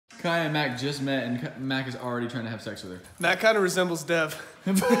Kai and Mac just met, and Mac is already trying to have sex with her. That kind of resembles Dev.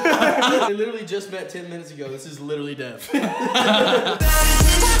 They literally just met 10 minutes ago. This is literally Dev.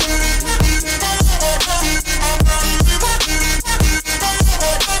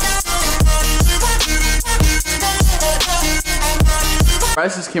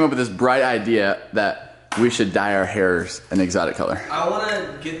 Bryce just came up with this bright idea that we should dye our hairs an exotic color. I want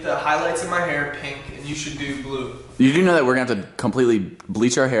to get the highlights in my hair pink, and you should do blue. You do know that we're gonna have to completely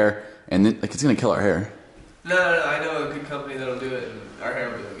bleach our hair, and then, like, it's gonna kill our hair. No, I know a good company that'll do it, and our hair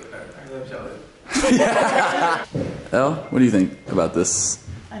will be good. Elle, what do you think about this?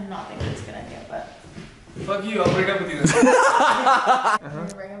 I'm not thinking it's a good idea, but... Fuck you, I'll break up with you then.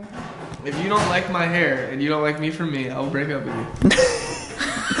 If you don't like my hair, and you don't like me for me, I'll break up with you.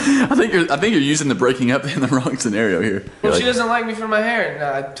 I think you're using the breaking up in the wrong scenario here. Well, she doesn't like me for my hair.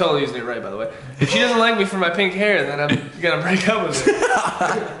 Nah, I'm totally using it right, by the way. If she doesn't like me for my pink hair, then I'm gonna break up with her.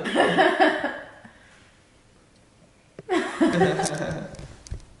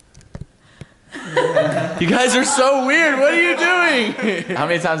 You guys are so weird. What are you doing? How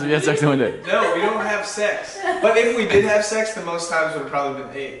many times have you had sex in one day? No, we don't have sex. But if we did have sex, the most times would have probably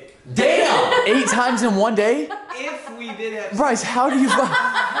been 8. Damn! 8 times in one day? If we did have sex. Bryce, how do you...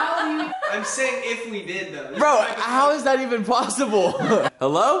 I'm saying if we did, though. Bro, how is that even possible?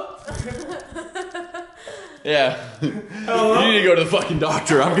 Hello? Yeah. Hello? You need to go to the fucking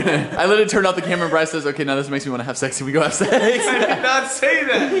doctor. I literally turned off the camera and Bryce says, okay, now this makes me want to have sex. Can we go have sex? I did not say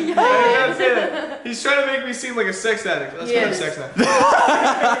that. I did not say that. He's trying to make me seem like a sex addict. Let's go have sex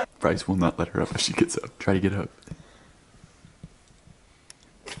now. Bryce will not let her up if she gets up. Try to get up.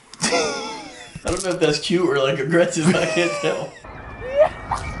 I don't know if that's cute or like aggressive, I can't tell.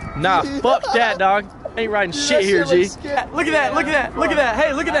 Nah, fuck that, dog. Ain't riding shit here, G. Look at that, look at that, look at that.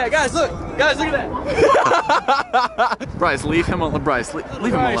 Hey, look at that, guys, look. Guys, look at that. Bryce, leave him alone. Bryce, leave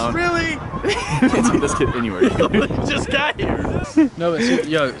him alone. Really? You can't take this kid anywhere. Just got here. No, but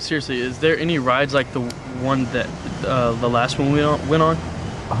yo, seriously, is there any rides like the one that the last one we went on?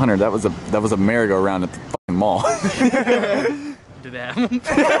 Hunter, that was a merry-go-round at the fucking mall. Did they have them?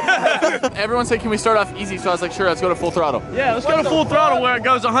 Everyone said, can we start off easy? So I was like, sure, let's go to full throttle. Yeah, let's go to full throttle where it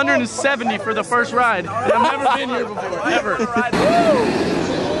goes 170 for the first ride. And I've never been here before, ever.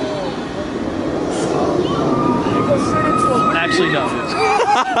 Actually, no.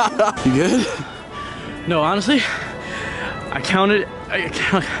 You good? No, honestly, I counted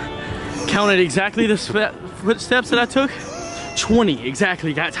exactly the footsteps that I took. 20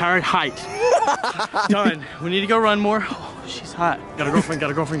 exactly. Got tired. Height. Done. We need to go run more. She's hot. Got a girlfriend,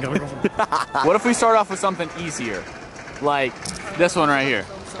 got a girlfriend, got a girlfriend. What if we start off with something easier? Like this one right here.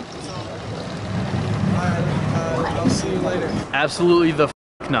 I'll see you later. Absolutely the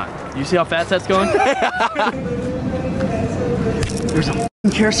f not. You see how fast that's going? There's a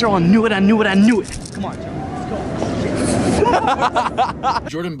carousel. I knew it, I knew it, I knew it. Come on, Joe.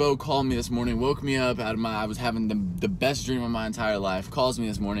 Jordan Bowe called me this morning, woke me up out of I was having the best dream of my entire life. Calls me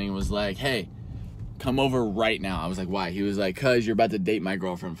this morning and was like, hey, come over right now. I was like, why? He was like, cause you're about to date my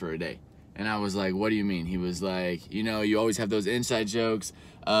girlfriend for a day. And I was like, what do you mean? He was like, you know, you always have those inside jokes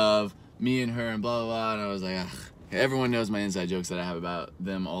of me and her and blah, blah, blah. And I was like, ugh. Everyone knows my inside jokes that I have about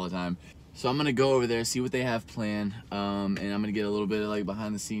them all the time. So I'm gonna go over there, see what they have planned, and I'm gonna get a little bit of like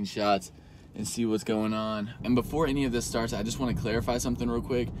behind the scenes shots and see what's going on. And before any of this starts, I just want to clarify something real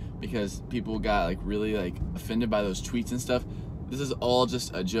quick, because people got like really like offended by those tweets and stuff. This is all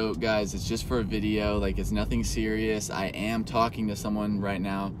just a joke, guys. It's just for a video. Like, it's nothing serious. I am talking to someone right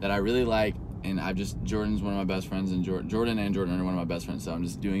now that I really like, and Jordan's one of my best friends, and Jordan and Jordan are one of my best friends, so I'm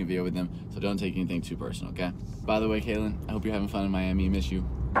just doing a video with them, so don't take anything too personal, okay? By the way, Kaylin, I hope you're having fun in Miami. Miss you.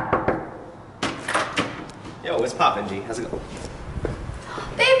 Yo, what's poppin', G? How's it going?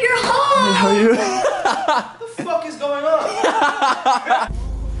 Babe, you're home! How are you? What the fuck is going on?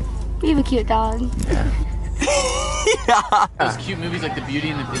 You have a cute dog. Yeah. Those cute movies like Beauty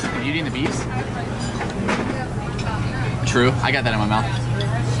and the Beast? True, I got that in my mouth.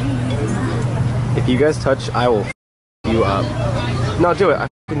 If you guys touch, I will f you up. No, do it. I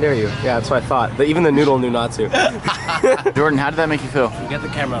f***ing dare you. Yeah, that's what I thought. Even the noodle knew not to. Jordan, how did that make you feel? Get the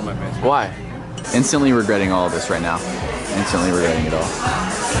camera on my face. Why? Instantly regretting all of this right now. Instantly regretting it all.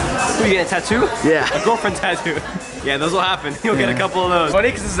 Who, you get a tattoo? Yeah. A girlfriend tattoo. Yeah, those will happen. You'll get a couple of those. Funny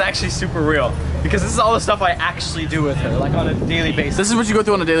because this is actually super real. Because this is all the stuff I actually do with her, like on a daily basis. This is what you go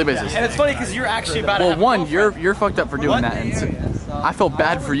through on a daily basis. Yeah. And it's funny because you're actually about to have a one, girlfriend. you're fucked up for doing that. And so I feel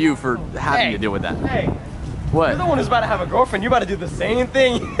bad for you for having to deal with that. Hey. What? You're the one who's about to have a girlfriend. You're about to do the same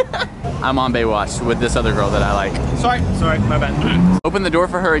thing. I'm on Baywatch with this other girl that I like. Sorry, my bad. Open the door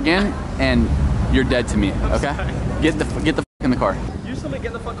for her again, and you're dead to me. Okay? Get the f in the car. You just told me to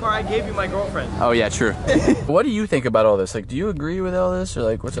get in the fuck car. I gave you my girlfriend. Oh yeah, true. What do you think about all this? Like, do you agree with all this, or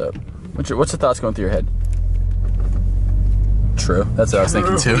like, what's up? What's the thoughts going through your head? True. That's what I was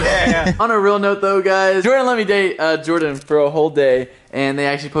thinking too. Yeah. On a real note though, guys, Jordan let me date Jordan for a whole day, and they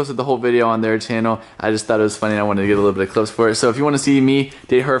actually posted the whole video on their channel. I just thought it was funny, and I wanted to get a little bit of clips for it. So if you want to see me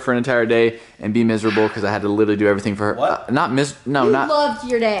date her for an entire day and be miserable because I had to literally do everything for her. What? You Loved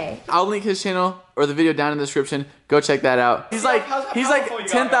your day. I'll link his channel or the video down in the description. Go check that out. He's like powerful you got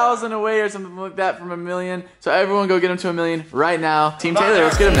 10,000 away or something like that from 1 million. So everyone go get him to 1 million right now. Team Taylor,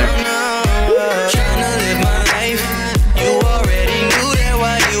 let's get him there. Tryna live my life. You already knew that,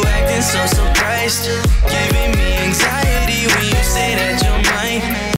 why you acting so surprised? Giving me anxiety when you say that you're mine.